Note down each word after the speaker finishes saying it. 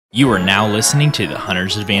You are now listening to the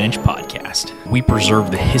Hunter's Advantage podcast. We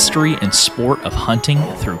preserve the history and sport of hunting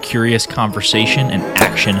through curious conversation and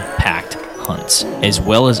action-packed hunts, as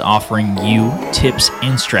well as offering you tips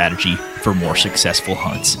and strategy for more successful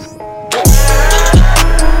hunts.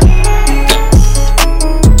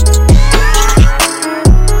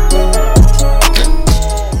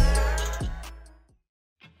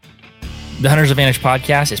 The Hunter's Advantage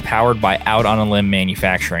podcast is powered by Out on a Limb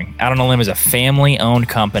Manufacturing. Out on a Limb is a family-owned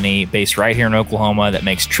company based right here in Oklahoma that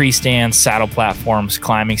makes tree stands, saddle platforms,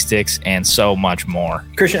 climbing sticks, and so much more.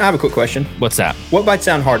 Christian, I have a quick question. What's that? What bites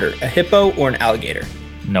down harder, a hippo or an alligator?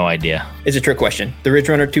 No idea. It's a trick question. The Ridge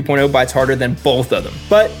Runner 2.0 bites harder than both of them.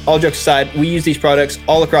 But all jokes aside, we use these products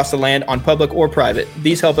all across the land on public or private.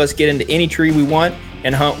 These help us get into any tree we want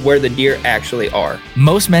and hunt where the deer actually are.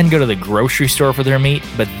 Most men go to the grocery store for their meat,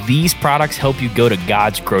 but these products help you go to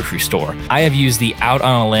God's grocery store. I have used the Out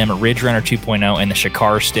on a Limb Ridge Runner 2.0 and the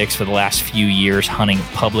Shakar sticks for the last few years hunting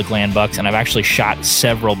public land bucks, and I've actually shot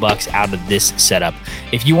several bucks out of this setup.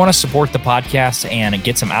 If you want to support the podcast and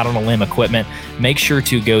get some Out on a Limb equipment, make sure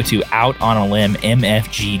to go to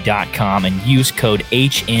outonalimbmfg.com and use code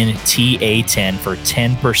HNTA10 for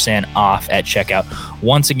 10% off at checkout.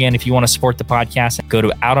 Once again, if you want to support the podcast, go to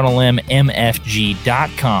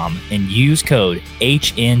outonalimbmfg.com and use code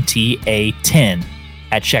HNTA10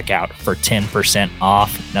 at checkout for 10%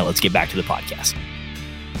 off. Now let's get back to the podcast.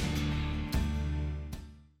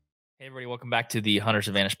 Hey everybody, welcome back to the Hunter's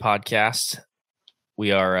Advantage podcast.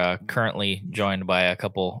 We are currently joined by a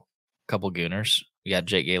couple gooners. We got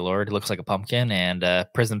Jake Gaylord, looks like a pumpkin, and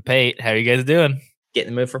Prison Pate. How are you guys doing? Get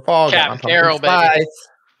in the mood for fall. Captain Carol, baby.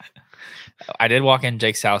 I did walk in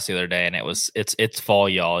Jake's house the other day, and it's fall,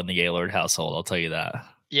 y'all, in the Gaylord household. I'll tell you that.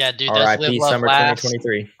 Yeah, dude. Those R.I.P. live, Summer laughs,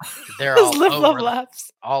 2023. They're all live, love, over,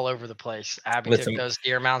 laughs. all over the place. Abby took those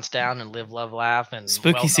deer mounts down and live, love, laugh, and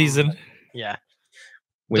Spooky welcome. season. Yeah.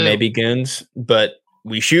 We Dude. may be goons, but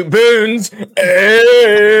we shoot boons.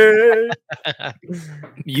 Hey!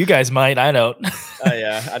 You guys might. I don't. Oh,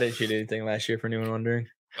 yeah. I didn't shoot anything last year for anyone wondering.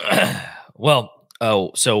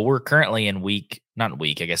 So we're currently in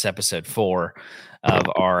episode 4 of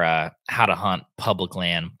our How to Hunt Public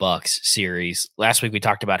Land Bucks series. Last week we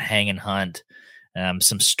talked about hang and hunt,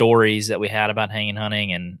 some stories that we had about hang and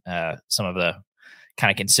hunting, and some of the kind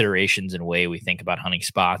of considerations and way we think about hunting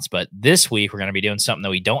spots. But this week we're going to be doing something that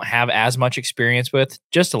we don't have as much experience with,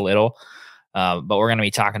 just a little, but we're going to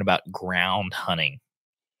be talking about ground hunting.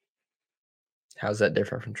 How's that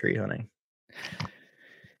different from tree hunting?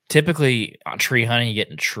 Typically, on tree hunting, you get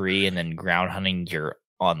in a tree, and then ground hunting, you're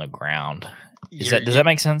on the ground. Does that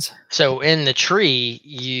make sense? So in the tree,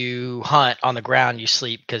 you hunt. On the ground, you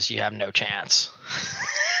sleep because you have no chance.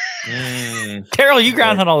 Carol, you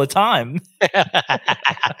ground hunt all the time.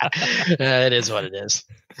 It is what it is.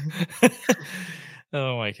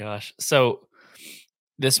 Oh my gosh. So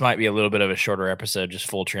this might be a little bit of a shorter episode, just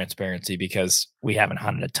full transparency, because we haven't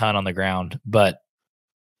hunted a ton on the ground, but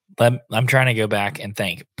I'm trying to go back and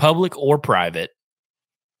think, public or private,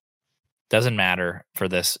 doesn't matter for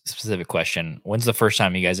this specific question. When's the first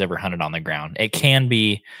time you guys ever hunted on the ground? It could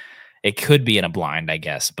be in a blind, I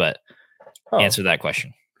guess, but answer that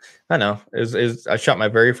question. I know. I shot my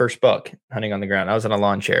very first buck hunting on the ground. I was in a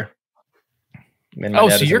lawn chair.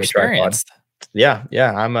 So you're experienced. Yeah.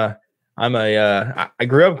 I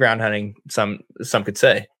grew up ground hunting. Some could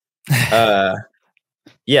say.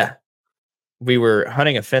 Yeah. We were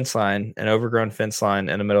hunting a fence line, an overgrown fence line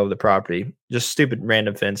in the middle of the property. Just stupid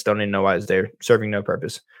random fence. Don't even know why it was there, serving no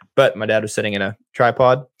purpose. But my dad was sitting in a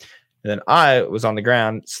tripod, and then I was on the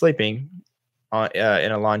ground sleeping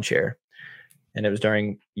in a lawn chair. And it was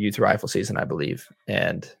during youth rifle season, I believe.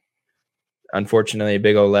 And unfortunately, a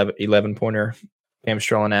big old 11-pointer came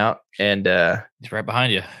strolling out. And he's right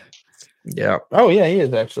behind you. Yeah. Oh, yeah, he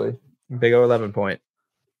is actually. Big old 11-point.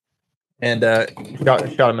 And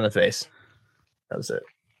shot him in the face. That was it.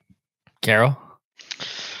 Carol?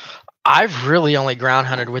 I've really only ground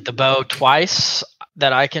hunted with the bow twice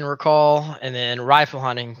that I can recall. And then rifle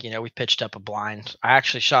hunting, we pitched up a blind. I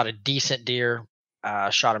actually shot a decent deer,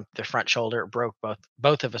 shot him the front shoulder. It broke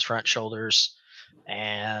both of his front shoulders.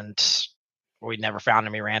 And we never found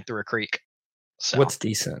him. He ran through a creek. So what's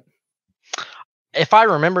decent? If I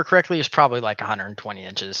remember correctly, it's probably like 120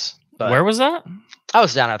 inches. But where was that? I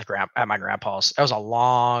was down at my grandpa's. That was a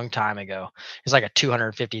long time ago. It's like a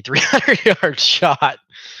 250, 300 yard shot.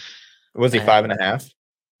 Was he 5.5?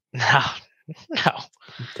 No.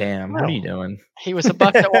 Damn, what are you doing? He was a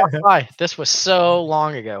buck that walked by. This was so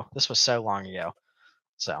long ago.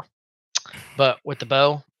 So, but with the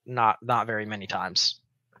bow, not very many times.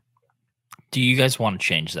 Do you guys want to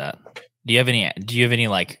change that? Do you have any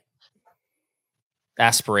like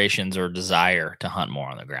aspirations or desire to hunt more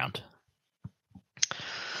on the ground?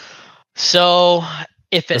 So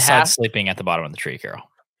if it Besides has, sleeping at the bottom of the tree, Carol.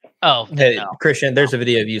 Hey, no. Christian, there's a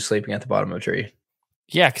video of you sleeping at the bottom of a tree.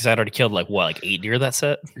 Yeah, because I'd already killed like 8 deer that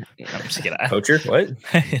set. I'm just kidding. Poacher? What?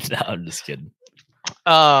 No, I'm just kidding.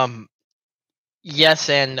 Yes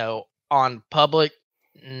and no. On public,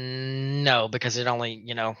 no, because it only,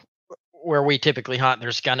 where we typically hunt,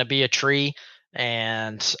 there's gonna be a tree.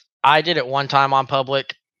 And I did it one time on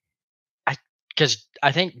public. Because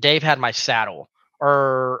I think Dave had my saddle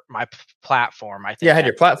or my platform. I think. Yeah, I had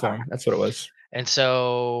your platform. That's what it was. And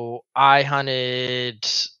so I hunted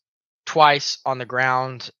twice on the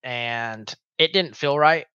ground, and it didn't feel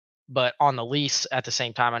right. But on the lease, at the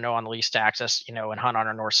same time, I know on the lease to access, and hunt on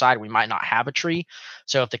our north side, we might not have a tree.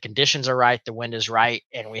 So if the conditions are right, the wind is right,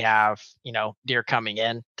 and we have, deer coming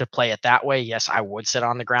in to play it that way, yes, I would sit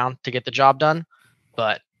on the ground to get the job done.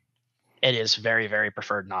 But it is very, very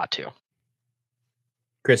preferred not to.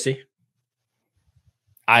 Chrissy?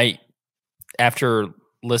 After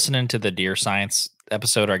listening to the deer science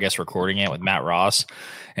episode, or I guess recording it with Matt Ross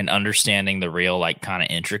and understanding the real like kind of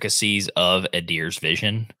intricacies of a deer's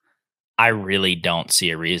vision, I really don't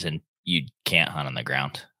see a reason you can't hunt on the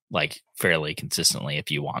ground like fairly consistently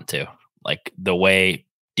if you want to. Like the way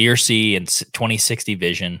deer see in 2060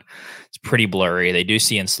 vision, it's pretty blurry. They do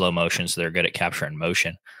see in slow motion, so they're good at capturing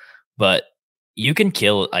motion. But you can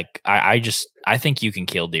kill, like I think you can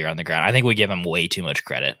kill deer on the ground. I think we give them way too much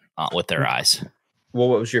credit with their eyes. Well,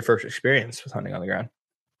 what was your first experience with hunting on the ground?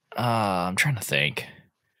 I'm trying to think.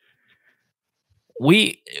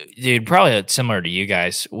 Dude, probably similar to you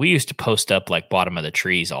guys. We used to post up like bottom of the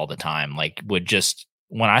trees all the time. Like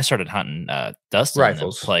when I started hunting Dustin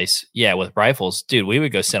Rifles. in the place, yeah, with rifles, dude, we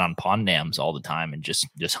would go sit on pond dams all the time and just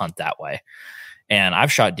hunt that way. And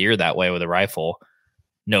I've shot deer that way with a rifle.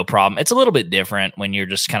 No problem. It's a little bit different when you're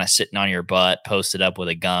just kind of sitting on your butt, posted up with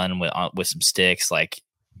a gun with some sticks. Like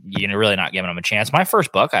you're really not giving them a chance. My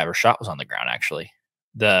first buck I ever shot was on the ground. Actually,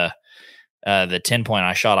 the 10 point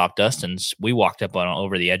I shot off Dustin's. We walked up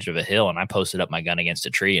over the edge of a hill, and I posted up my gun against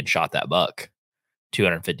a tree and shot that buck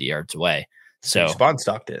 250 yards away. So spot and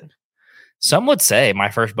stocked it. Some would say my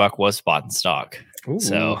first buck was spot and stock. Ooh.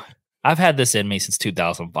 So I've had this in me since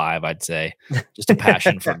 2005. I'd say just a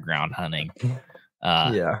passion for ground hunting.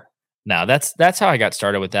 Yeah. No, that's how I got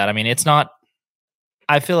started with that. I mean, it's not,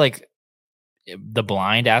 I feel like the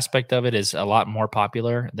blind aspect of it is a lot more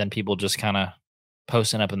popular than people just kind of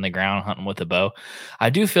posting up in the ground hunting with a bow.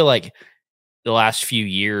 I do feel like the last few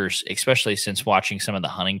years, especially since watching some of the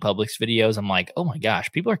hunting publics videos, I'm like, oh my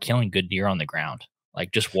gosh, people are killing good deer on the ground,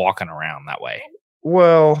 like just walking around that way.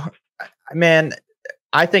 Well, man,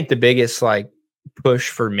 I think the biggest like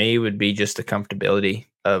push for me would be just the comfortability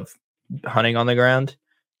of hunting on the ground,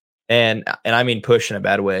 and I mean push in a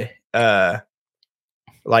bad way.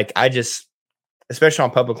 Like I just, especially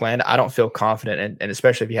on public land, I don't feel confident, and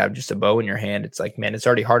especially if you have just a bow in your hand, it's like, man, it's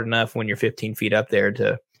already hard enough when you're 15 feet up there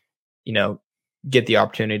to, get the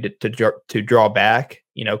opportunity to draw back,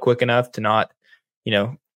 quick enough to not,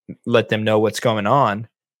 let them know what's going on.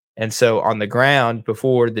 And so on the ground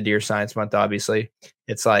before the Deer Science Month, obviously,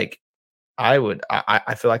 it's like I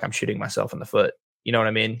feel like I'm shooting myself in the foot. You know what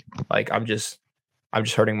I mean? Like I'm just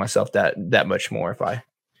hurting myself that much more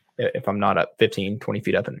if I'm not up 15, 20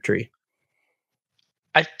 feet up in a tree.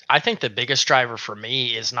 I think the biggest driver for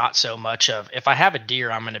me is not so much of if I have a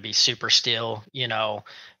deer, I'm going to be super still,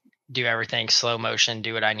 do everything slow motion,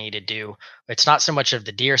 do what I need to do. It's not so much of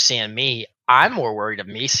the deer seeing me. I'm more worried of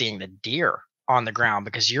me seeing the deer on the ground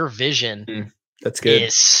because your vision that's good.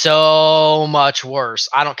 Is so much worse.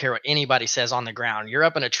 I don't care what anybody says on the ground. You're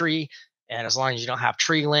up in a tree, and as long as you don't have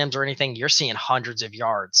tree limbs or anything, you're seeing hundreds of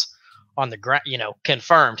yards on the ground.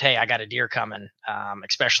 Confirmed. Hey, I got a deer coming.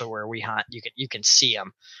 Especially where we hunt, you can see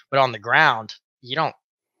them. But on the ground, you don't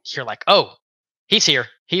hear like, oh, he's here,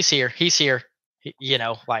 he's here, he's here.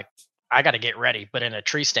 Like I got to get ready. But in a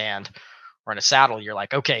tree stand or in a saddle, you're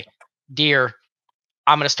like, okay, deer.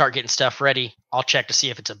 I'm going to start getting stuff ready. I'll check to see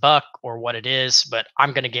if it's a buck or what it is, but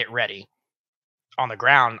I'm going to get ready. On the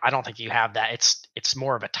ground, I don't think you have that. It's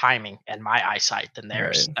more of a timing and my eyesight than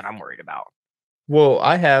theirs that I'm worried about. Well,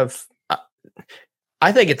 I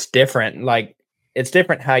think it's different. Like it's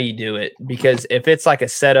different how you do it, because if it's like a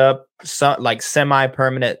setup, like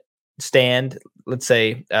semi-permanent stand, let's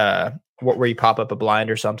say where you pop up a blind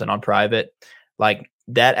or something on private, like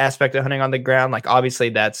that aspect of hunting on the ground, like obviously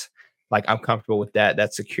that's like I'm comfortable with that.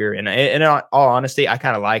 That's secure. And in all honesty, I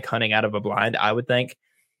kind of like hunting out of a blind, I would think,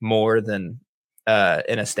 more than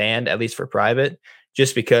in a stand, at least for private,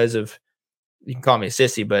 just because of, you can call me a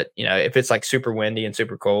sissy, but if it's like super windy and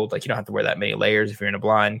super cold, like you don't have to wear that many layers if you're in a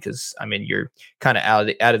blind, because I mean you're kind of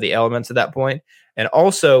out of the elements at that point. And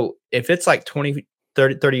also if it's like 30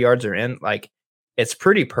 yards or in, like it's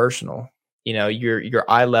pretty personal. Your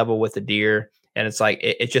eye level with the deer, and it's like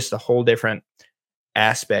it's just a whole different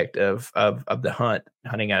aspect of the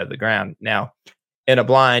hunting out of the ground. Now in a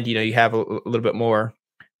blind, you have a little bit more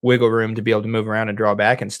wiggle room to be able to move around and draw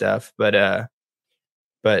back and stuff. But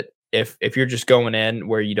if you're just going in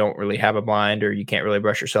where you don't really have a blind, or you can't really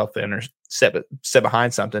brush yourself in, or sit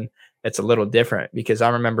behind something, it's a little different. Because I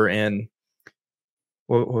remember in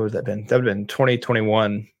what would that been? That would have been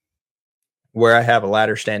 2021, where I have a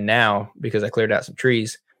ladder stand now because I cleared out some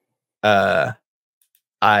trees.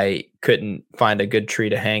 I couldn't find a good tree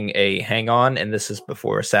to hang on, and this is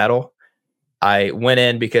before a saddle. I went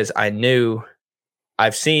in because I knew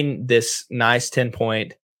I've seen this nice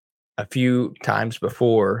 10-point a few times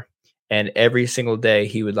before, and every single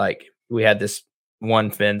day we had this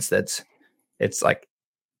one fence it's like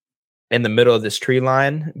in the middle of this tree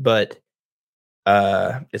line, but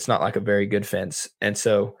it's not like a very good fence. And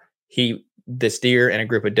so this deer and a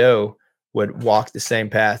group of doe would walk the same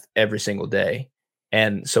path every single day.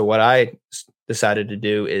 And so what I decided to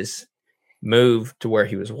do is move to where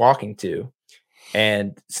he was walking to.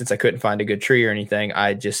 And since I couldn't find a good tree or anything,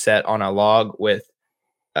 I just sat on a log with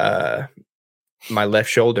my left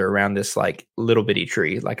shoulder around this like little bitty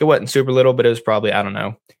tree. Like it wasn't super little, but it was probably, I don't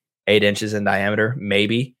know, 8 inches in diameter,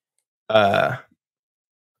 maybe. And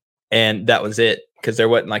that was it, because there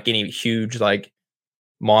wasn't like any huge like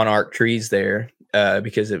monarch trees there,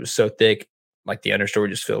 because it was so thick. Like the understory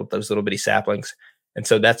just filled with those little bitty saplings. And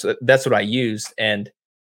so that's what I used. And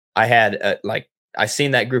I had I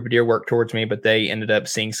seen that group of deer work towards me, but they ended up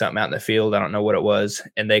seeing something out in the field. I don't know what it was.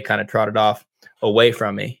 And they kind of trotted off away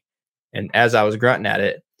from me. And as I was grunting at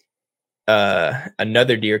it,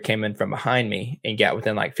 another deer came in from behind me and got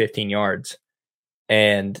within like 15 yards.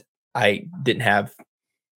 And I didn't have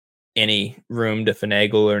any room to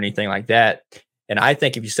finagle or anything like that. And I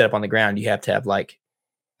think if you sit up on the ground, you have to have I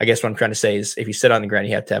guess what I'm trying to say is, if you sit on the ground,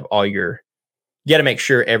 you have to have you got to make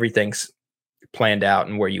sure everything's planned out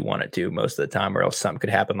and where you want it to most of the time, or else something could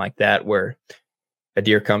happen like that, where a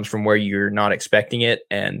deer comes from where you're not expecting it,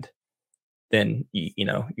 and then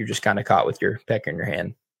you're just kind of caught with your pecker in your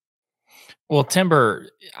hand. Well,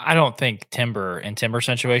 I don't think timber in timber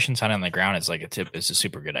situations, hunting on the ground is a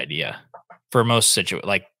super good idea for most situations.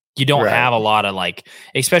 Like you don't have a lot of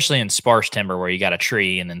especially in sparse timber where you got a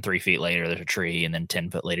tree and then 3 feet later there's a tree and then 10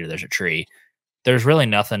 foot later there's a tree. There's really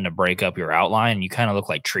nothing to break up your outline. You kind of look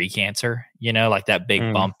like tree cancer, like that big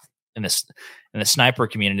bump in the sniper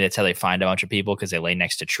community. That's how they find a bunch of people, because they lay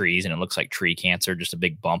next to trees and it looks like tree cancer, just a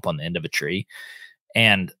big bump on the end of a tree.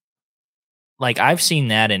 And I've seen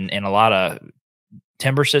that in a lot of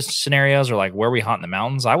timber scenarios, or like where we hunt in the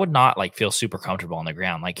mountains. I would not feel super comfortable on the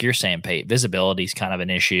ground. Like you're saying, Pate, visibility is kind of an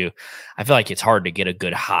issue. I feel like it's hard to get a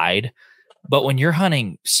good hide, but when you're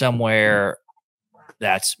hunting somewhere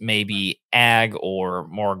that's maybe ag or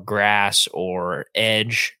more grass or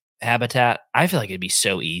edge habitat, I feel like it'd be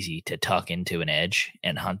so easy to tuck into an edge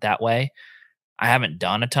and hunt that way. I haven't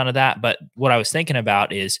done a ton of that, but what I was thinking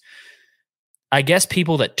about is, I guess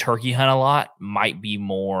people that turkey hunt a lot might be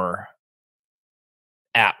more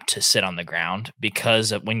apt to sit on the ground,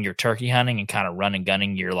 because of when you're turkey hunting and kind of run and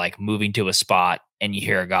gunning, you're like moving to a spot and you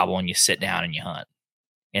hear a gobble and you sit down and you hunt.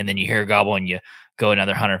 And then you hear a gobble and you go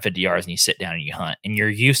another 150 yards and you sit down and you hunt. And you're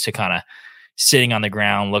used to kind of sitting on the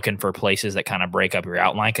ground looking for places that kind of break up your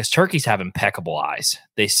outline, because turkeys have impeccable eyes.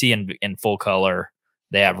 They see in full color.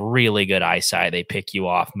 They have really good eyesight. They pick you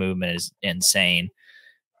off. Movement is insane.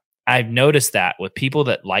 I've noticed that with people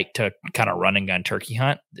that like to kind of run and gun turkey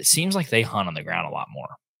hunt, it seems like they hunt on the ground a lot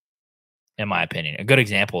more, in my opinion. A good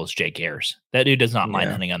example is Jake Ayers. That dude does not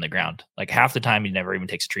mind hunting on the ground. Like half the time he never even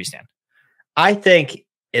takes a tree stand. I think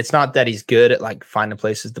it's not that he's good at finding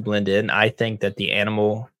places to blend in. I think that the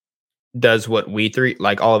animal does what we three,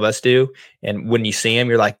 all of us do. And when you see him,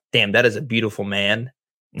 you're like, damn, that is a beautiful man.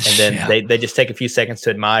 And then they just take a few seconds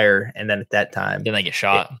to admire. And then at that time, then they get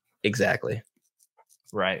shot. Exactly.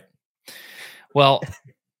 Right. Well,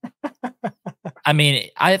 I mean,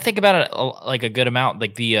 I think about it a good amount.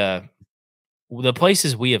 The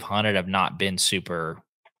places we have hunted have not been super,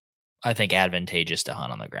 I think, advantageous to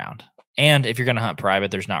hunt on the ground. And if you're going to hunt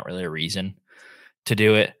private, there's not really a reason to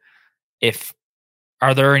do it.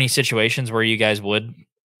 Are there any situations where you guys would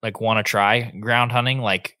want to try ground hunting?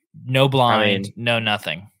 No blind, no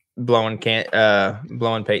nothing. Blowing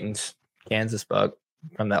Peyton's Kansas buck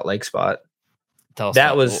from that lake spot.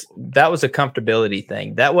 That was a comfortability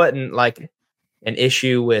thing. That wasn't an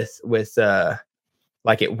issue with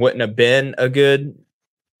like it wouldn't have been a good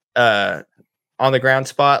on the ground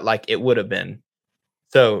spot like it would have been.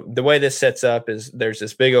 So the way this sets up is there's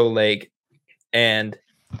this big old lake and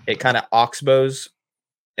it kind of oxbows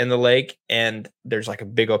in the lake and there's like a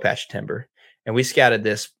big old patch of timber. And we scouted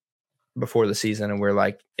this before the season and we're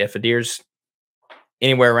like, if a deer's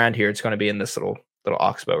anywhere around here, it's going to be in this little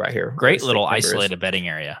oxbow right here. Great little isolated bedding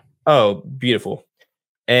area. Oh, beautiful.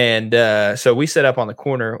 And so we set up on the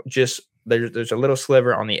corner, just there's a little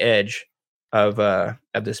sliver on the edge of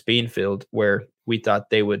this bean field where we thought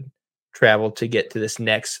they would travel to get to this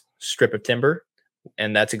next strip of timber.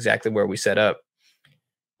 And that's exactly where we set up.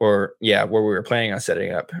 Or where we were planning on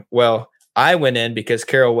setting up. Well, I went in because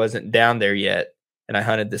Carol wasn't down there yet. And I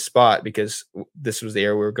hunted this spot because this was the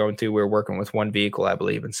area we were going to. We were working with one vehicle, I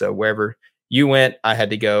believe. And so wherever you went, I had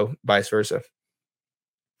to go, vice versa.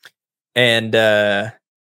 And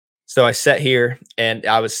so I sat here and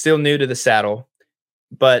I was still new to the saddle.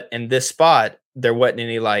 But in this spot, there wasn't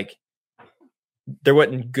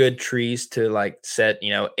good trees to like set,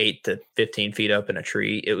 8 to 15 feet up in a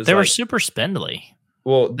tree. It was they were super spindly.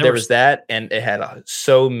 Well, there was that, and it had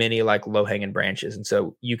so many like low hanging branches, and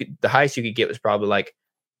so the highest you could get was probably like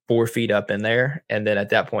 4 feet up in there, and then at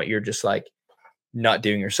that point you're just like not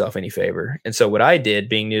doing yourself any favor. And so what I did,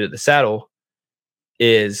 being new to the saddle,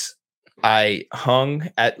 is I hung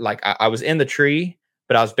at like I was in the tree,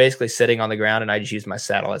 but I was basically sitting on the ground, and I just used my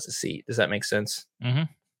saddle as a seat. Does that make sense? Mm-hmm.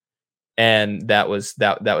 And that was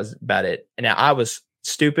about it. And now I was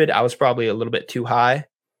stupid. I was probably a little bit too high,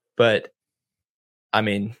 but I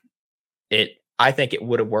mean, I think it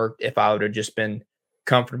would have worked if I would have just been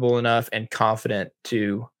comfortable enough and confident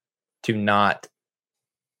to not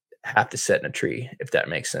have to sit in a tree, if that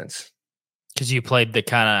makes sense. Because you played the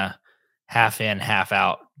kind of half in, half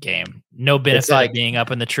out game. No benefit of being up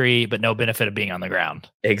in the tree, but no benefit of being on the ground.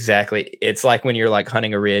 Exactly. It's like when you're like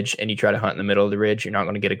hunting a ridge and you try to hunt in the middle of the ridge, you're not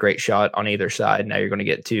going to get a great shot on either side. Now you're going to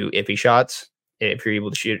get 2 iffy shots if you're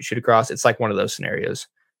able to shoot across. It's like one of those scenarios.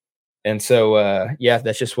 And so,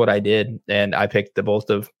 that's just what I did. And I picked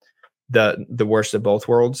the worst of both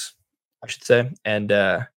worlds, I should say, and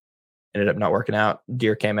ended up not working out.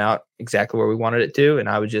 Deer came out exactly where we wanted it to. And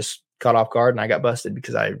I was just caught off guard and I got busted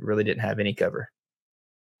because I really didn't have any cover.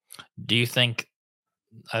 Do you think,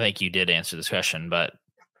 I think you did answer this question, but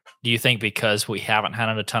do you think because we haven't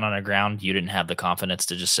hunted a ton on the ground, you didn't have the confidence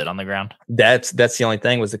to just sit on the ground? That's the only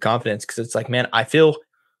thing was the confidence. Cause it's like, man, I feel,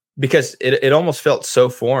 because it almost felt so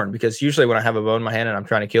foreign, because usually when I have a bow in my hand and I'm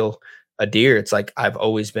trying to kill a deer, it's like I've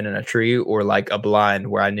always been in a tree or like a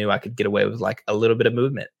blind where I knew I could get away with like a little bit of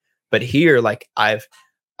movement. But here, like I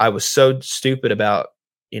was so stupid about,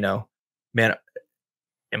 man,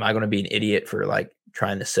 am I going to be an idiot for like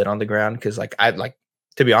trying to sit on the ground? Because like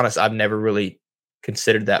to be honest, I've never really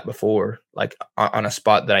considered that before, like on a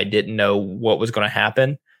spot that I didn't know what was going to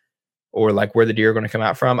happen. Or like where the deer are going to come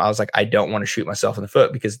out from. I was like, I don't want to shoot myself in the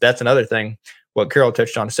foot, because that's another thing. What Carol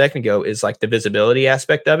touched on a second ago is like the visibility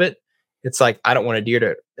aspect of it. It's like, I don't want a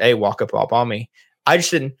deer to walk up on me. I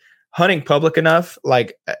just didn't hunting public enough,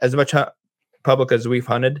 like as much public as we've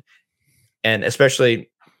hunted. And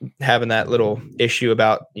especially having that little issue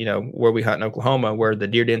about, where we hunt in Oklahoma, where the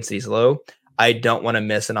deer density is low. I don't want to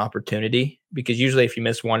miss an opportunity, because usually if you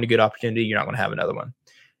miss one good opportunity, you're not going to have another one.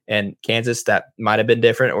 And Kansas, that might have been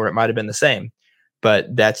different, or it might have been the same.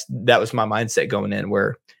 But that was my mindset going in,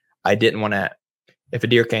 where I didn't want to, if a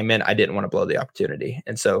deer came in, I didn't want to blow the opportunity.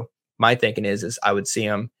 And so my thinking is I would see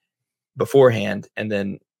them beforehand and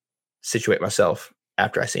then situate myself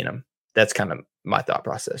after I seen them. That's kind of my thought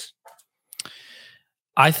process.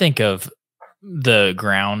 I think of the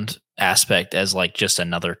ground aspect as like just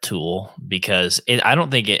another tool, because I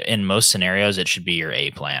don't think in most scenarios it should be your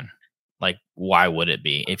A plan. Like, why would it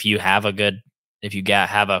be? If you have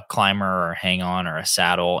have a climber or hang on or a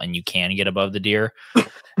saddle and you can get above the deer,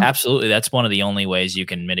 absolutely. That's one of the only ways you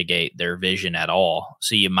can mitigate their vision at all.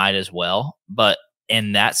 So you might as well. But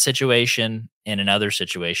in that situation and in other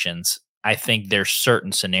situations, I think there's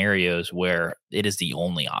certain scenarios where it is the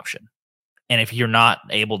only option. And if you're not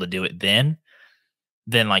able to do it then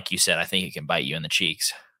like you said, I think it can bite you in the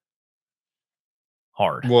cheeks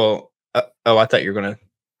hard. Well, I thought you were going to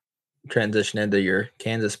transition into your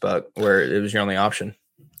Kansas buck where it was your only option.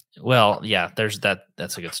 Well, yeah, there's that.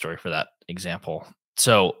 That's a good story for that example.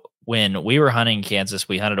 So when we were hunting Kansas,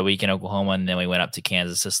 we hunted a week in Oklahoma, and then we went up to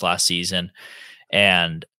Kansas this last season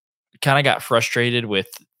and kind of got frustrated with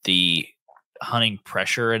the hunting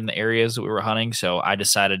pressure in the areas that we were hunting. So I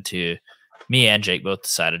decided me and Jake both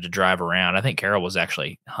decided to drive around. I think Carol was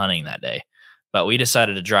actually hunting that day, but we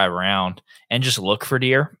decided to drive around and just look for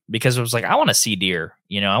deer because it was like, I want to see deer.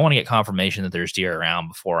 I want to get confirmation that there's deer around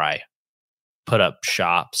before I put up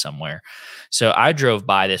shop somewhere. So I drove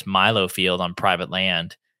by this Milo field on private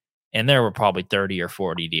land, and there were probably 30 or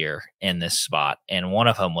 40 deer in this spot. And one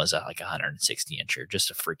of them was like 160 incher,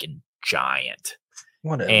 just a freaking giant.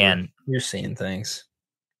 Whatever. And you're seeing things.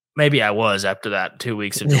 Maybe I was after that 2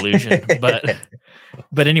 weeks of delusion, but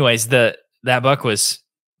anyways, that buck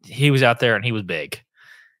he was out there and he was big.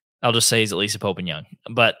 I'll just say he's at least a Pope and Young,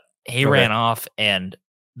 but he ran off, and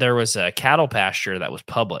there was a cattle pasture that was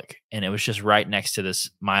public, and it was just right next to this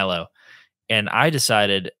Milo. And I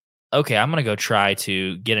decided, okay, I'm going to go try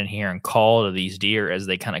to get in here and call to these deer as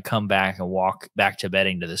they kind of come back and walk back to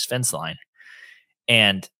bedding to this fence line.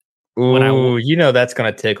 And that's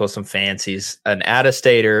going to tickle some fancies. An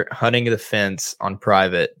out-of-stater hunting the fence on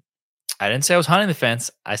private. I didn't say I was hunting the fence.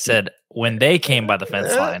 I said when they came by the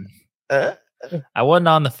fence line. I wasn't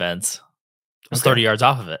on the fence. I was 30 yards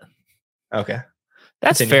off of it. Okay.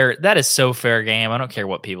 That's fair. That is so fair game. I don't care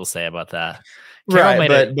what people say about that.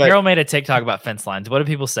 Carol made a TikTok about fence lines. What do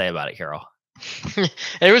people say about it, Carol?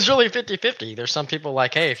 It was really 50-50. There's some people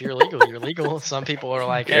like, hey, if you're legal, you're legal. Some people are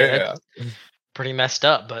like, hey, that's pretty messed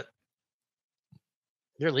up, but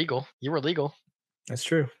you're legal. You were legal. That's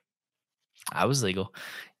true. I was legal.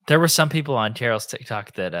 There were some people on Carol's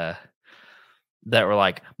TikTok that were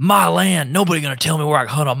like, my land. Nobody gonna tell me where I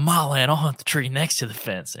can hunt on my land. I'll hunt the tree next to the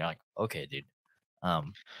fence. And you're like, okay, dude.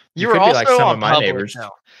 You were also like some on of my neighbors.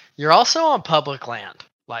 No. You're also on public land.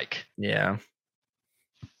 Like, yeah.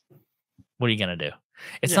 What are you gonna do?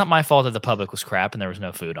 It's not my fault that the public was crap and there was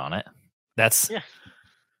no food on it. That's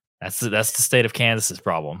the state of Kansas's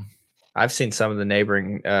problem. I've seen some of the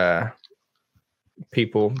neighboring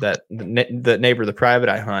people that the neighbor, the private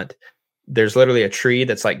I hunt. There's literally a tree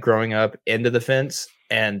that's like growing up into the fence,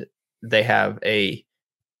 and they have a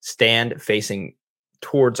stand facing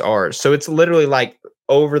towards ours. So it's literally like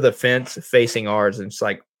over the fence facing ours. And it's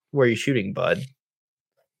like, where are you shooting, bud?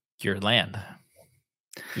 Your land.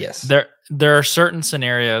 Yes. There are certain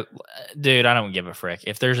scenarios, dude, I don't give a frick.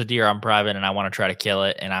 If there's a deer on private and I want to try to kill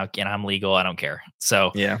it and I'm legal, I don't care.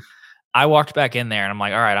 So yeah, I walked back in there and I'm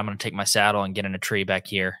like, all right, I'm going to take my saddle and get in a tree back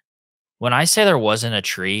here. When I say there wasn't a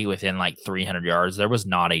tree within like 300 yards, there was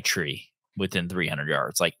not a tree within 300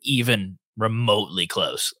 yards, like even remotely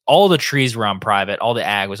close. All the trees were on private. All the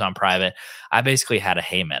ag was on private. I basically had a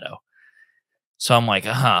hay meadow. So I'm like,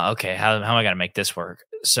 okay, how am I going to make this work?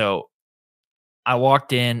 So I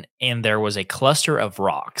walked in and there was a cluster of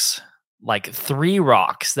rocks, like 3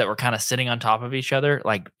 rocks that were kind of sitting on top of each other.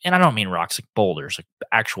 Like, and I don't mean rocks, like boulders, like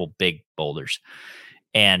actual big boulders,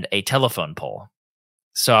 and a telephone pole.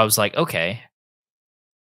 So I was like, okay,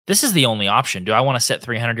 this is the only option. Do I want to sit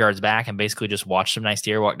 300 yards back and basically just watch some nice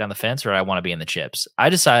deer walk down the fence, or do I want to be in the chips? I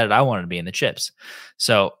decided I wanted to be in the chips.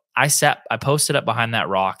 So I posted up behind that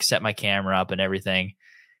rock, set my camera up and everything,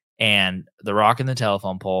 and the rock and the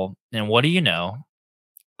telephone pole. And what do you know?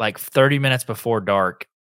 Like 30 minutes before dark,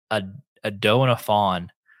 a doe and a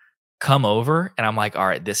fawn come over, and I'm like, all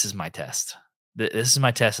right, this is my test. This is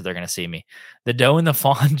my test that they're going to see me. The doe and the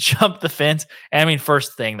fawn jump the fence. And I mean,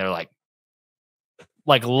 first thing, they're like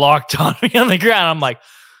locked on me on the ground. I'm like,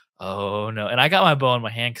 oh no. And I got my bow in my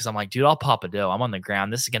hand because I'm like, dude, I'll pop a doe. I'm on the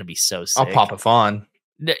ground. This is going to be so sick. I'll pop a fawn.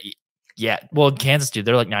 Yeah. Well, Kansas, dude,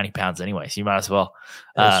 they're like 90 pounds anyway, so you might as well.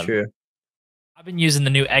 That's true. I've been using the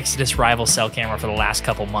new Exodus Rival cell camera for the last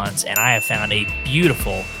couple months, and I have found a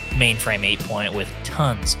beautiful mainframe 8-point with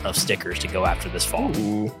tons of stickers to go after this fall.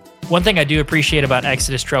 Ooh. One thing I do appreciate about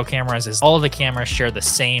Exodus trail cameras is all of the cameras share the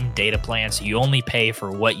same data plan, so you only pay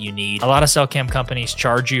for what you need. A lot of cell cam companies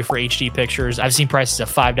charge you for HD pictures. I've seen prices of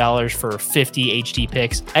 $5 for 50 HD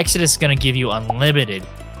pics. Exodus is going to give you unlimited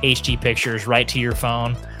HD pictures right to your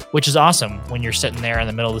phone, which is awesome when you're sitting there in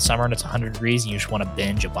the middle of the summer and it's 100 degrees and you just want to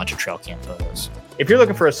binge a bunch of trail cam photos. If you're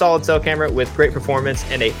looking for a solid cell camera with great performance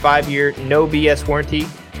and a 5-year no BS warranty,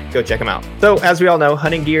 go check them out. So as we all know,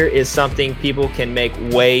 hunting deer is something people can make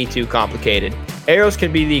way too complicated. Arrows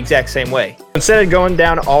can be the exact same way. Instead of going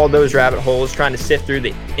down all those rabbit holes trying to sift through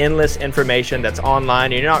the endless information that's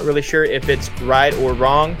online and you're not really sure if it's right or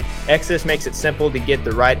wrong, Exodus makes it simple to get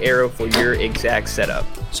the right arrow for your exact setup.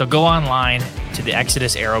 So go online to the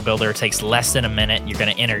Exodus Arrow Builder. It takes less than a minute. You're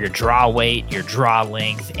going to enter your draw weight, your draw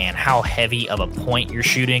length, and how heavy of a point you're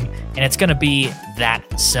shooting. And it's going to be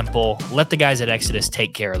that simple. Let the guys at Exodus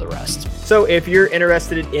take care of the rest. So if you're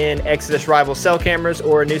interested in Exodus Rival cell cameras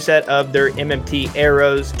or a new set of their MMT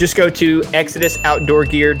arrows, just go to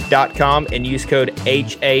ExodusOutdoorGear.com and use code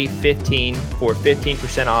HA15 for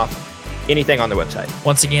 15% off anything on the website.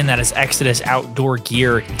 Once again, that is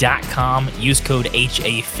ExodusOutdoorGear.com. Use code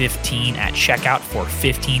HA15 at checkout for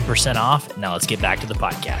 15% off. Now let's get back to the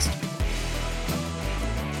podcast.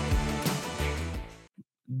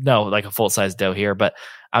 No, like a full-size doe here, but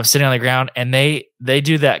I'm sitting on the ground and they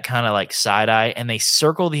do that kind of like side eye and they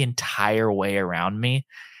circle the entire way around me.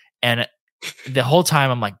 And the whole time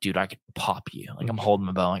I'm like, dude, I could pop you. Like I'm holding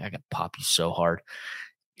my bow, like I could pop you so hard.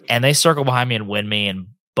 And they circle behind me and win me and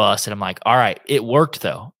bust. And I'm like, all right, it worked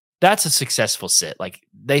though. That's a successful sit. Like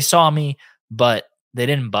they saw me, but they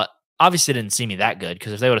didn't, obviously didn't see me that good,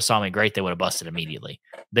 because if they would have saw me great, they would have busted immediately.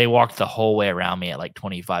 They walked the whole way around me at like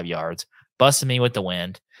 25 yards, busted me with the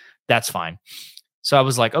wind. That's fine. So I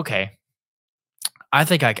was like, okay, I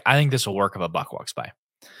think this will work if a buck walks by.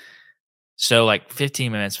 So like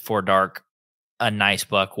 15 minutes before dark, a nice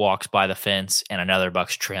buck walks by the fence and another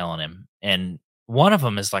buck's trailing him. And one of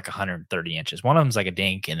them is like 130 inches. One of them's like a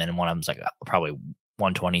dink, and then one of them's like probably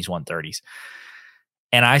 120s, 130s.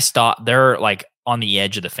 And I stop. They're like on the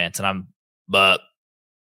edge of the fence, and I'm bup.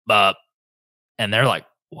 And they're like,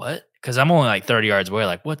 what? Because I'm only like 30 yards away.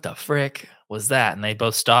 Like, what the frick was that? And they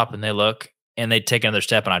both stop and they look, and they'd take another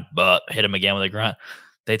step, and I'd hit them again with a grunt.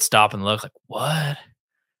 They'd stop and look like, what?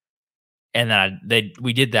 And then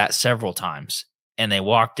we did that several times, and they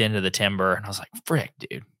walked into the timber, and I was like, frick,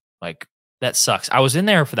 dude. Like, that sucks. I was in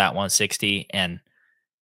there for that 160, and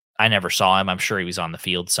I never saw him. I'm sure he was on the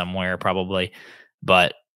field somewhere, probably.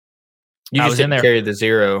 But you just didn't carry the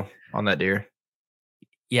 0 on that deer.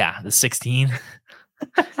 Yeah, the 16.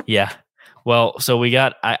 Yeah. Well, so we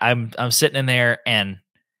got. I'm sitting in there, and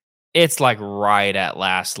it's like right at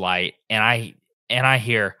last light, and I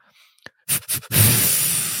hear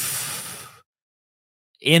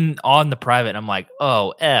on the private. And I'm like,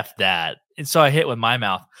 oh, F that. And so I hit with my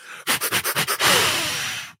mouth.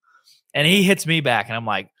 And he hits me back, and I'm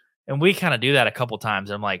like, and we kind of do that a couple times.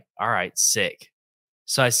 And I'm like, all right, sick.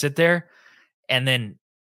 So I sit there, and then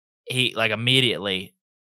he like immediately,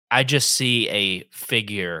 I just see a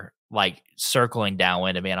figure like circling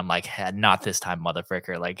downwind of me, and I'm like, not this time,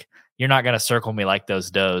 motherfucker. Like, you're not gonna circle me like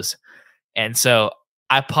those does. And so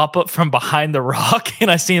I pop up from behind the rock,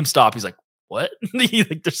 and I see him stop. He's like, what?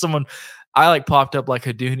 Like, there's someone. I like popped up like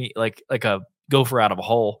a dooney, like a gopher out of a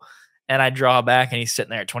hole. And I draw back, and he's sitting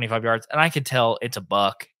there at 25 yards, and I can tell it's a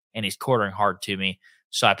buck, and he's quartering hard to me.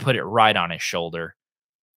 So I put it right on his shoulder,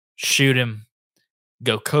 shoot him,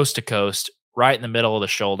 go coast to coast, right in the middle of the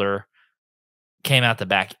shoulder, came out the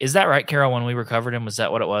back. Is that right, Carol? When we recovered him, was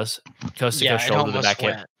that what it was? Coast to coast shoulder, the back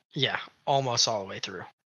hit. Yeah, almost all the way through.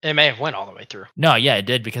 It may have went all the way through. No, yeah, it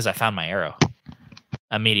did, because I found my arrow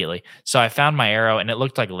immediately. So I found my arrow, and it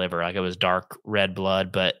looked like liver, like it was dark red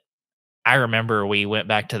blood, but I remember we went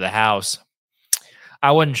back to the house.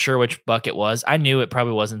 I wasn't sure which buck it was. I knew it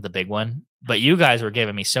probably wasn't the big one, but you guys were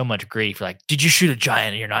giving me so much grief. Like, did you shoot a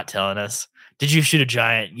giant and you're not telling us? Did you shoot a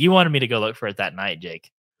giant? You wanted me to go look for it that night,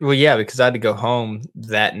 Jake. Well, yeah, because I had to go home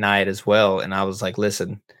that night as well. And I was like,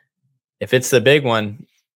 listen, if it's the big one,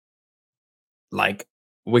 like,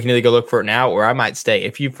 we can either go look for it now, or I might stay.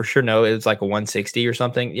 If you for sure know it was like a 160 or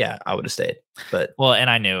something, yeah, I would have stayed. But well,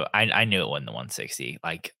 and I knew it wasn't the 160.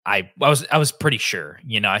 Like I was pretty sure.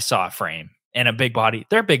 You know, I saw a frame and a big body.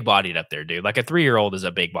 They're big bodied up there, dude. Like a 3-year-old is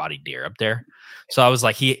a big bodied deer up there. So I was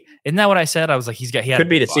like, isn't that what I said? I was like, he had could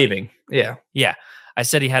be deceiving. Body. Yeah. I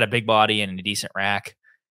said he had a big body and a decent rack,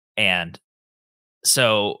 and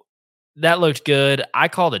so that looked good. I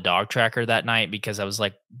called a dog tracker that night because I was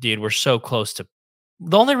like, dude, we're so close to.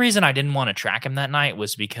 The only reason I didn't want to track him that night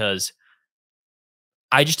was because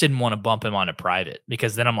I just didn't want to bump him on a private,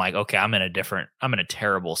 because then I'm like, okay, I'm in a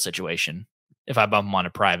terrible situation if I bump him on a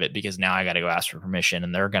private, because now I got to go ask for permission,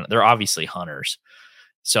 and they're obviously hunters.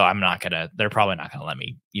 So they're probably not going to let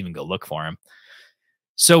me even go look for him.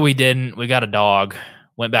 So we got a dog,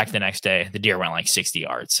 went back the next day. The deer went like 60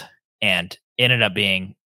 yards and ended up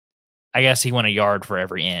being, I guess he went a yard for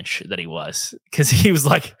every inch that he was, because he was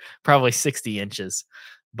like probably 60 inches.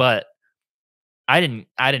 But I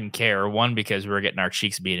didn't care. One, because we were getting our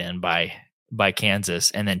cheeks beat in by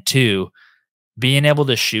Kansas. And then two, being able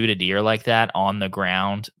to shoot a deer like that on the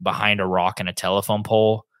ground behind a rock and a telephone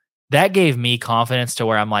pole, that gave me confidence to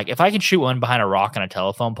where I'm like, if I can shoot one behind a rock and a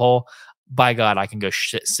telephone pole, by God, I can go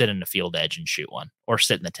sit in the field edge and shoot one, or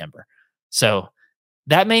sit in the timber. So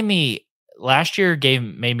that made me, last year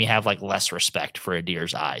made me have like less respect for a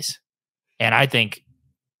deer's eyes. And I think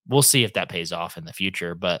we'll see if that pays off in the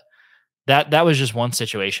future. But that was just one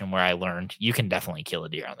situation where I learned you can definitely kill a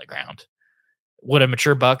deer on the ground. Would a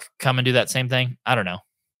mature buck come and do that same thing? I don't know.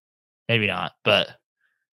 Maybe not, but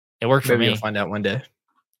it worked for me. You'll find out one day.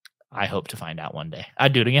 I hope to find out one day.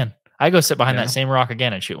 I'd do it again. I go sit behind Yeah. that same rock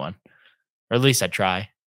again and shoot one, or at least I try.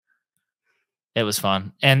 It was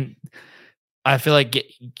fun, and I feel like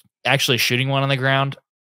actually shooting one on the ground.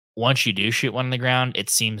 Once you do shoot one on the ground, it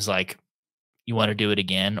seems like you want to do it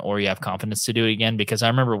again, or you have confidence to do it again. Because I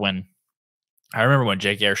remember when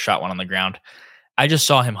Jake Ayers shot one on the ground, I just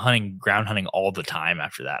saw him ground hunting all the time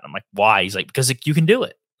after that. I'm like, why? He's like, because you can do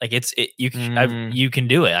it. Like you can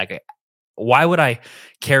do it. Like, why would I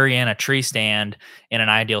carry in a tree stand in an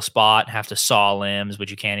ideal spot, have to saw limbs,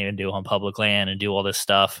 which you can't even do on public land, and do all this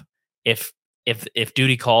stuff? If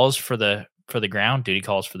duty calls for the ground, duty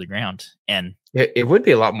calls for the ground, and It would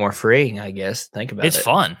be a lot more freeing, I guess. Think about it. it's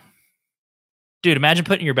fun, dude. Imagine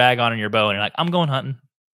putting your bag on and your bow, and you're like, I'm going hunting.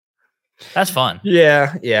 That's fun.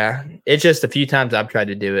 Yeah. It's just a few times I've tried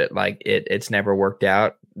to do it, like it's never worked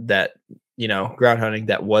out. That ground hunting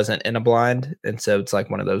that wasn't in a blind, and so it's like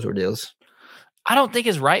one of those ordeals. I don't think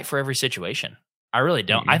is right for every situation. I really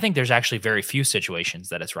don't. Mm-mm. I think there's actually very few situations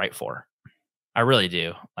that it's right for. I really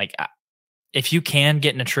do. Like, if you can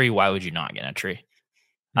get in a tree, why would you not get in a tree?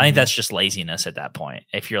 I think that's just laziness at that point.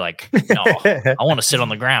 If you're like, no, I want to sit on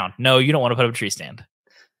the ground. No, you don't want to put up a tree stand.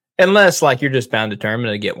 Unless like you're just bound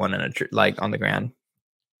determined to get one in a tree, like on the ground.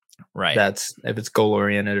 Right. That's if it's goal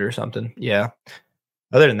oriented or something. Yeah.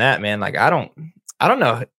 Other than that, man, like I don't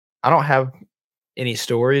know. I don't have any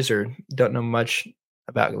stories or don't know much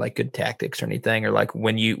about like good tactics or anything, or like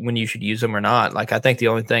when you should use them or not. Like I think the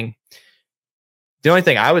only thing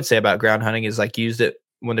I would say about ground hunting is like use it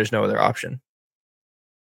when there's no other option.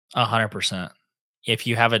 100%. If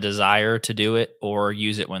you have a desire to do it, or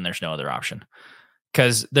use it when there's no other option,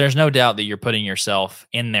 because there's no doubt that you're putting yourself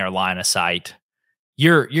in their line of sight.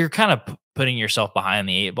 You're kind of putting yourself behind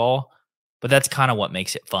the 8-ball, but that's kind of what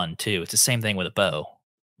makes it fun too. It's the same thing with a bow.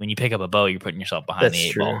 When you pick up a bow, you're putting yourself behind the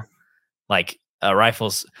 8-ball. Like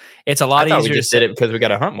rifles, it's a lot easier. We just did it because we got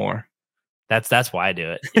to hunt more. That's why I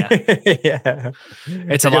do it. Yeah, yeah.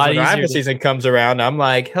 It's a lot easier. When rifle season comes around, I'm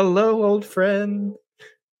like, "Hello, old friend."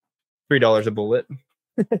 $3 a bullet.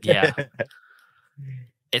 Yeah,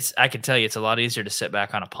 I can tell you, it's a lot easier to sit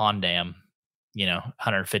back on a pond dam,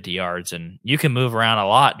 150 yards, and you can move around a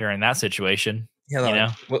lot during that situation.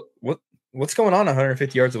 Yeah, what's going on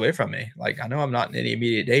 150 yards away from me? Like, I know I'm not in any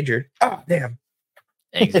immediate danger. Oh, damn.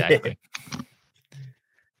 Exactly.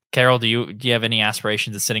 Carol, do you have any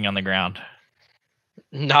aspirations of sitting on the ground?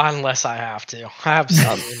 Not unless I have to.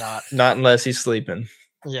 Absolutely not. Not unless he's sleeping.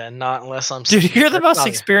 Yeah, not unless I'm Dude, sleeping. you're the most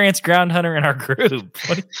experienced ground hunter in our group.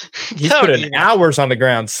 He's put in hours on the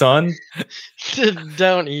ground, son.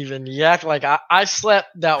 Don't even. You act like I slept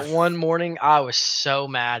that one morning. I was so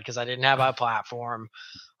mad because I didn't have my platform.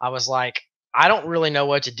 I was like, I don't really know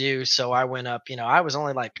what to do. So I went up, I was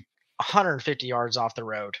only like 150 yards off the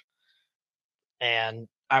road. And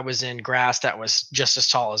I was in grass that was just as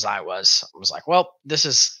tall as I was. I was like, well, this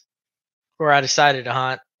is where I decided to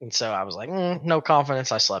hunt. And so I was like, no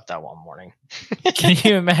confidence. I slept that one morning. Can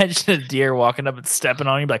you imagine a deer walking up and stepping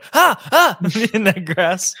on you like, in that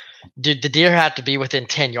grass? Dude, the deer had to be within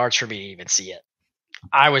 10 yards for me to even see it.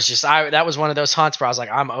 That was one of those hunts where I was like,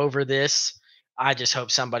 I'm over this. I just hope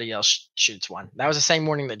somebody else shoots one. That was the same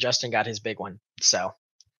morning that Justin got his big one. So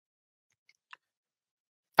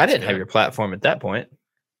I didn't have your platform at that point.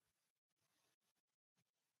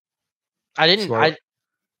 I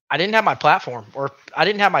didn't have my platform, or I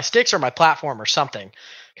didn't have my sticks or my platform or something,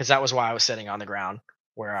 because that was why I was sitting on the ground,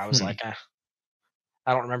 where I was like,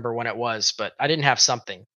 I don't remember when it was, but I didn't have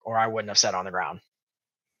something, or I wouldn't have sat on the ground.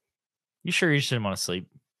 You sure you just didn't want to sleep?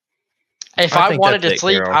 If I wanted to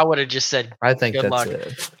sleep, I would have just said, I think good that's luck.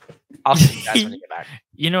 it. I'll see you guys when you get back.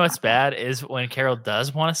 You know what's bad is when Carol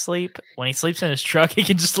does want to sleep, when he sleeps in his truck, he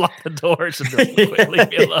can just lock the doors and just leave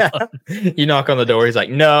me alone. You knock on the door, he's like,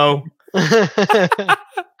 no.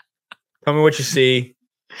 Tell me what you see.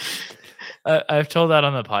 I've told that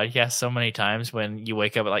on the podcast so many times. When you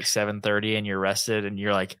wake up at like 7:30 and you're rested and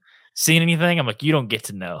you're like, seen anything? I'm like, you don't get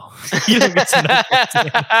to know. You don't get to know.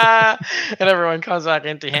 And everyone comes back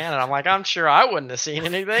empty-handed. I'm like, I'm sure I wouldn't have seen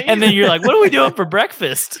anything. And then you're like, what are we doing for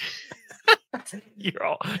breakfast? You're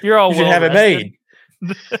all you should have it made.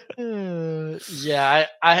 Yeah,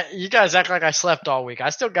 you guys act like I slept all week.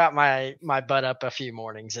 I still got my butt up a few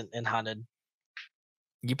mornings and hunted.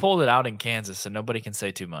 You pulled it out in Kansas, so nobody can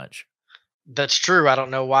say too much. That's true. I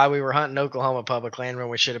don't know why we were hunting Oklahoma public land when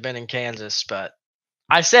we should have been in Kansas, but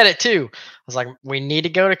I said it too. I was like, we need to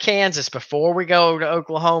go to Kansas before we go to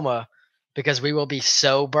Oklahoma, because we will be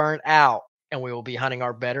so burnt out and we will be hunting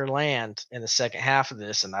our better land in the second half of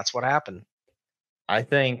this. And that's what happened. I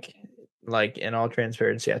think, like, in all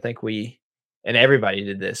transparency, I think and everybody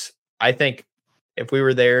did this. I think if we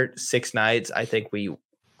were there 6 nights, I think we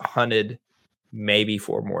hunted maybe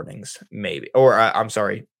 4 mornings, or I'm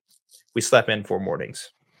sorry, we slept in 4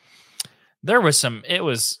 mornings. There was it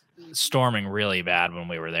was storming really bad when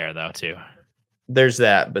we were there though too. There's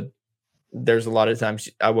that, but there's a lot of times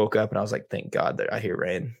I woke up and I was like, thank God that I hear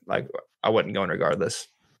rain. Like I wasn't going regardless.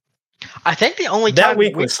 I think the only That time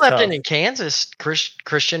week we was slept tough. in Kansas,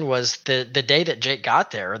 Christian, was the day that Jake got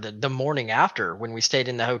there, or the morning after when we stayed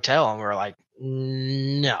in the hotel, and we were like,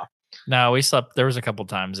 no. No, we slept. There was a couple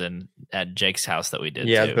times at Jake's house that we did.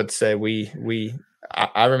 Yeah, I too. was about to say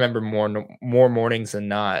I remember more mornings than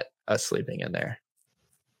not us sleeping in there.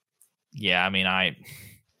 Yeah, I mean, I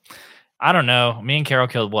don't know. Me and Carol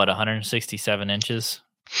killed 167 inches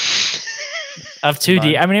of 2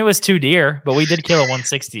 deer. I mean, it was 2 deer, but we did kill a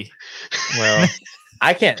 160. Well,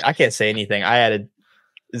 I can't say anything. I added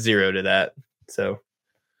 0 to that. So,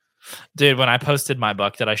 dude, when I posted my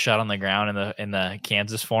buck that I shot on the ground in the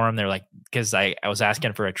Kansas forum, they're like, because I was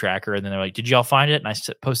asking for a tracker, and then they're like, "Did y'all find it?" And I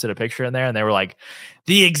posted a picture in there, and they were like,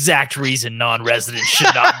 "The exact reason non-residents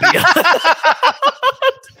should not be."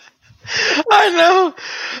 I know.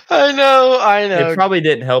 It probably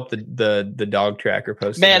didn't help the dog tracker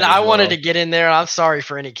post. Man, I wanted to get in there. I'm sorry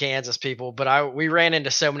for any Kansas people, but we ran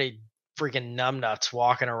into so many freaking numbnuts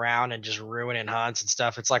walking around and just ruining hunts and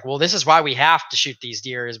stuff. It's like, well, this is why we have to shoot these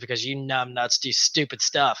deer, is because you numbnuts do stupid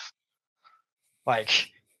stuff. Like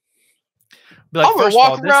I'm gonna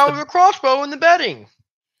walk around with a crossbow in the bedding.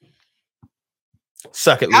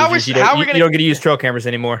 Suck it, losers. You don't get to use trail cameras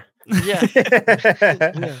anymore. Yeah.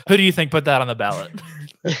 Who do you think put that on the ballot?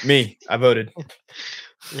 Me. I voted.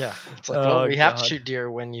 Yeah. It's like, well, we have to shoot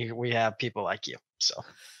deer when we have people like you. So,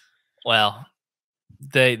 well,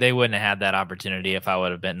 they wouldn't have had that opportunity if I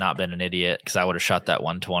would have not been an idiot, because I would have shot that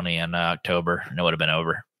 120 in October and it would have been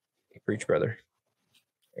over. Preach, brother.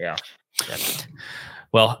 Yeah.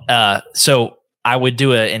 Well, so I would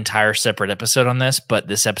do an entire separate episode on this, but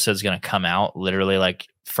this episode is going to come out literally like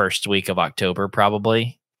first week of October,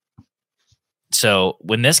 probably. So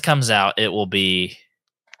when this comes out, it will be,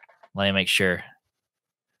 let me make sure.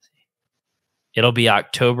 It'll be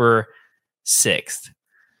October 6th.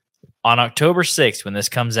 On October 6th, when this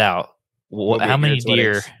comes out, how many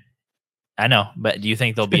deer? I know, but do you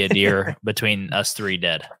think there'll be a deer between us 3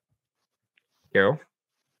 dead? Carol?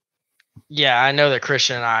 Yeah, I know that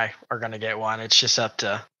Christian and I are going to get one. It's just up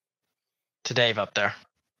to Dave up there.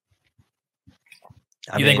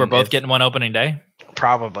 You think we're both getting one opening day?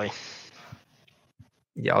 Probably.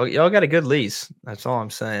 Y'all got a good lease. That's all I'm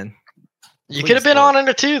saying. You could have been on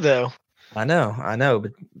it too, though. I know,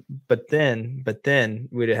 but then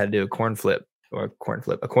we'd have had to do a coin flip for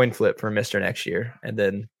Mr. next year, and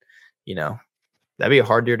then that'd be a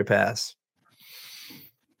hard deer to pass.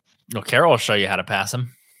 Well, Carol will show you how to pass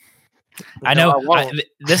him. I know.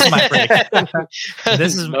 This is my prediction.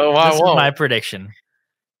 This is my prediction.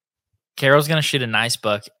 Carol's going to shoot a nice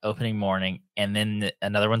buck opening morning, and then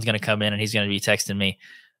another one's going to come in, and he's going to be texting me,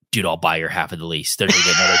 "Dude, I'll buy your half of the lease. There's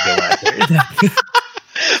another deal out there."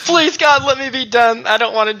 Please, God, let me be done. I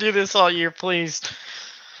don't want to do this all year, please.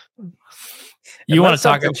 You want to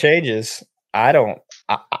talk about changes? I don't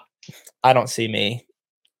see me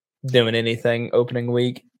doing anything opening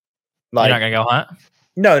week. Like, you're not gonna go hunt?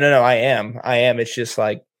 No. I am. It's just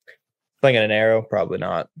like slinging an arrow. Probably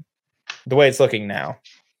not. The way it's looking now.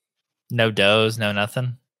 No does, no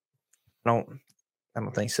nothing. I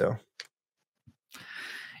don't think so.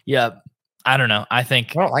 Yeah, I don't know. I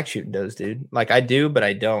don't like shooting does, dude. Like I do, but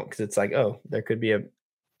I don't, because it's like, oh, there could be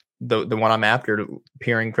the one I'm after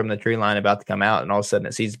peering from the tree line about to come out, and all of a sudden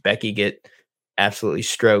it sees Becky get absolutely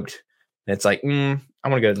stroked, and it's like, I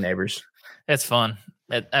want to go to the neighbors. It's fun.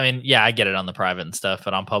 I mean, yeah, I get it on the private and stuff,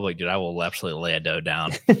 but on public, dude, I will absolutely lay a doe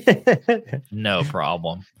down. No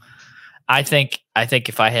problem. I think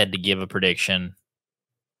if I had to give a prediction,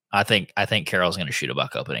 I think Carol's going to shoot a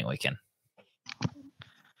buck opening weekend.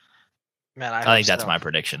 Man, I think that's my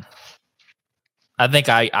prediction. I think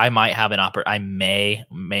I might have I may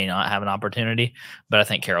not have an opportunity, but I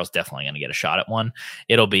think Carol's definitely going to get a shot at one.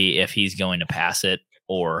 It'll be if he's going to pass it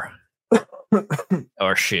or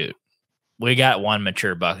shoot. We got one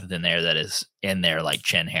mature buck in there that is in there like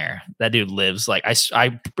chin hair. That dude lives like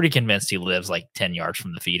I'm pretty convinced he lives like 10 yards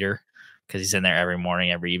from the feeder, because he's in there every morning,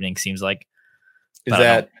 every evening. Seems like. Is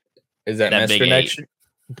that Mr. next?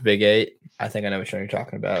 The big 8. I think I know which one you're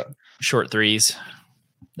talking about. Short threes.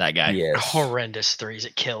 That guy. Yes. Horrendous threes.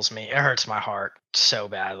 It kills me. It hurts my heart so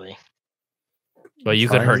badly. Well, you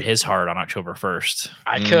could hurt his heart on October 1st.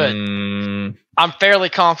 I could. I'm fairly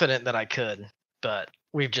confident that I could, but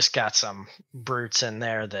we've just got some brutes in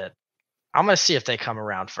there that I'm going to see if they come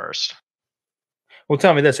around first. Well,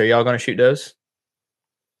 tell me this. Are y'all going to shoot does?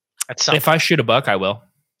 If I shoot a buck, I will.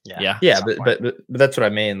 Yeah. But that's what I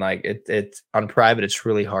mean. Like it's on private, it's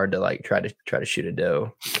really hard to like try to shoot a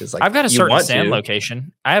doe because like I've got a certain stand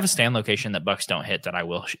location. I have a stand location that bucks don't hit that I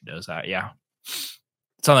will shoot does at. Yeah,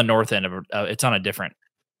 it's on the north end of. It's on a different,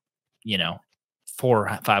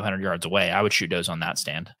 400-500 yards away. I would shoot does on that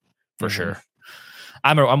stand for sure.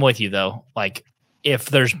 I'm with you though. Like if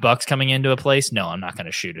there's bucks coming into a place, no, I'm not going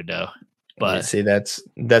to shoot a doe. But see, that's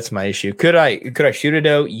my issue. Could I shoot a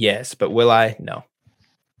doe? Yes, but will I? No.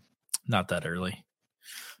 Not that early.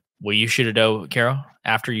 Will you shoot a doe, Carol,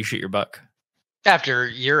 after you shoot your buck? After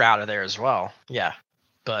you're out of there as well. Yeah.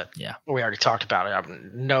 But yeah, we already talked about it.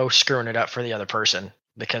 I'm no screwing it up for the other person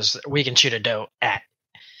because we can shoot a doe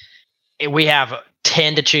we have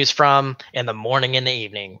 10 to choose from in the morning and the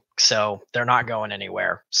evening. So they're not going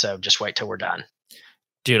anywhere. So just wait till we're done.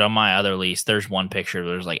 Dude, on my other lease, there's one picture.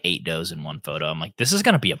 There's like 8 does in one photo. I'm like, this is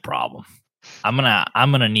going to be a problem. I'm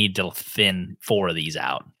going to need to thin 4 of these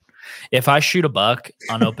out. If I shoot a buck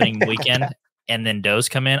on opening weekend and then does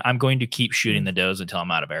come in, I'm going to keep shooting the does until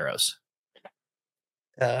I'm out of arrows.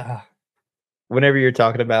 Whenever you're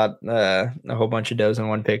talking about a whole bunch of does in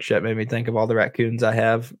one picture, it made me think of all the raccoons I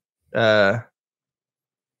have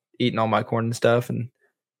eating all my corn and stuff. And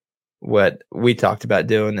what we talked about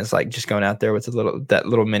doing is like just going out there with that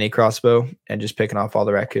little mini crossbow and just picking off all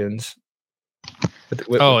the raccoons. That'd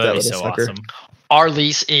be so awesome. Our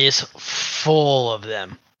lease is full of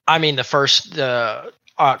them. I mean, the first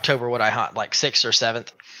October, what I hunt, like 6th or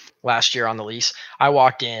 7th last year on the lease, I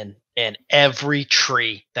walked in and every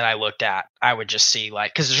tree that I looked at, I would just see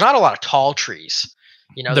because there's not a lot of tall trees.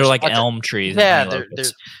 They're like elm trees.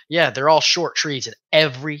 Yeah, they're all short trees. And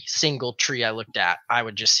every single tree I looked at, I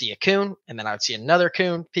would just see a coon, and then I would see another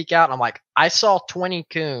coon peek out. And I'm like, I saw 20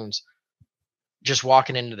 coons just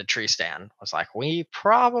walking into the tree stand. I was like, we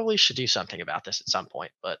probably should do something about this at some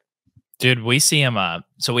point. But dude, we see them.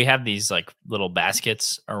 So we have these like little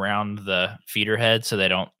baskets around the feeder head so they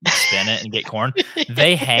don't spin it and get corn.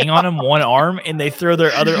 They hang on them one arm and they throw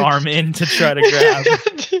their other arm in to try to grab.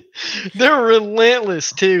 They're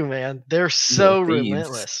relentless too, man. They're so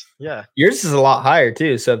relentless. Yeah. Yours is a lot higher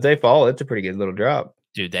too. So if they fall, it's a pretty good little drop.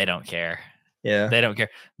 Dude, they don't care. Yeah. They don't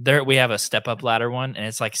care. We have a step up ladder one and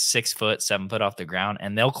it's like 6 foot, 7 foot off the ground,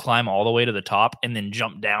 and they'll climb all the way to the top and then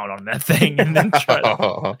jump down on that thing and then try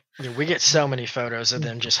to. Dude, we get so many photos of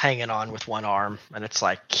them just hanging on with one arm, and it's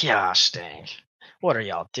like, gosh dang, what are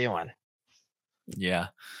y'all doing? Yeah.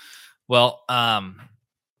 Well,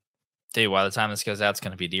 dude, by the time this goes out, it's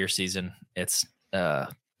going to be deer season. It's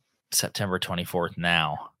September 24th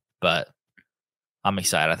now, but I'm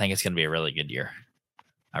excited. I think it's going to be a really good year.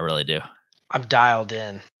 I really do. I'm dialed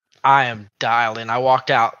in. I am dialed in. I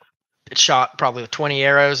walked out, it shot probably with 20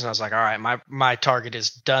 arrows, and I was like, all right, my target is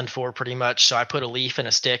done for pretty much. So I put a leaf and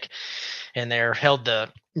a stick in there, held the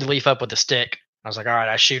leaf up with a stick. I was like, all right,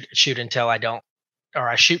 I shoot until I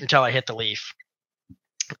shoot until I hit the leaf.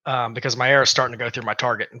 Because my arrow is starting to go through my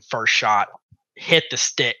target, and first shot hit the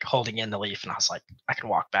stick holding in the leaf. And I was like, I can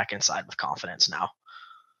walk back inside with confidence now.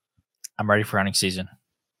 I'm ready for hunting season.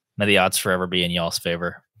 May the odds forever be in y'all's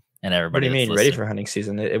favor. And everybody. What do you mean ready for hunting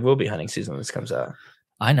season? It will be hunting season when this comes out.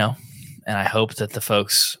 I know. And I hope that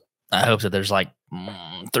there's like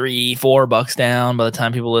 3-4 bucks down by the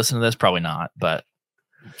time people listen to this. Probably not, but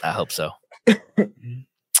I hope so.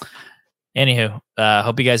 Anywho,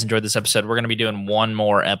 hope you guys enjoyed this episode. We're going to be doing one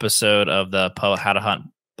more episode of the How to Hunt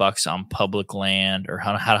Bucks on Public Land, or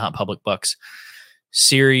How to Hunt Public Bucks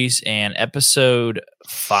series. And episode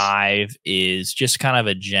 5 is just kind of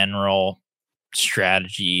a general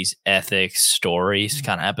strategies, ethics, stories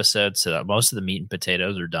kind of episode. So most of the meat and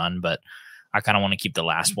potatoes are done, but I kind of want to keep the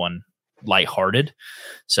last one lighthearted.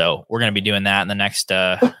 So we're going to be doing that in the next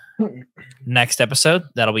episode.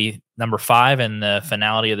 That'll be number 5 and the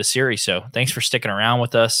finality of the series. So thanks for sticking around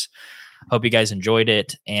with us. Hope you guys enjoyed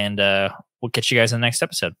it, and we'll catch you guys in the next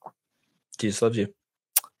episode. Jesus loves you.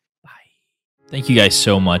 Thank you guys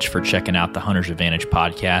so much for checking out the Hunter's Advantage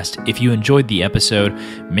podcast. If you enjoyed the episode,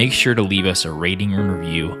 make sure to leave us a rating and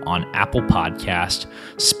review on Apple Podcast,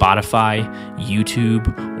 Spotify, YouTube,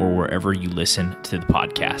 or wherever you listen to the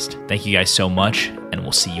podcast. Thank you guys so much, and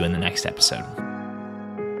we'll see you in the next episode.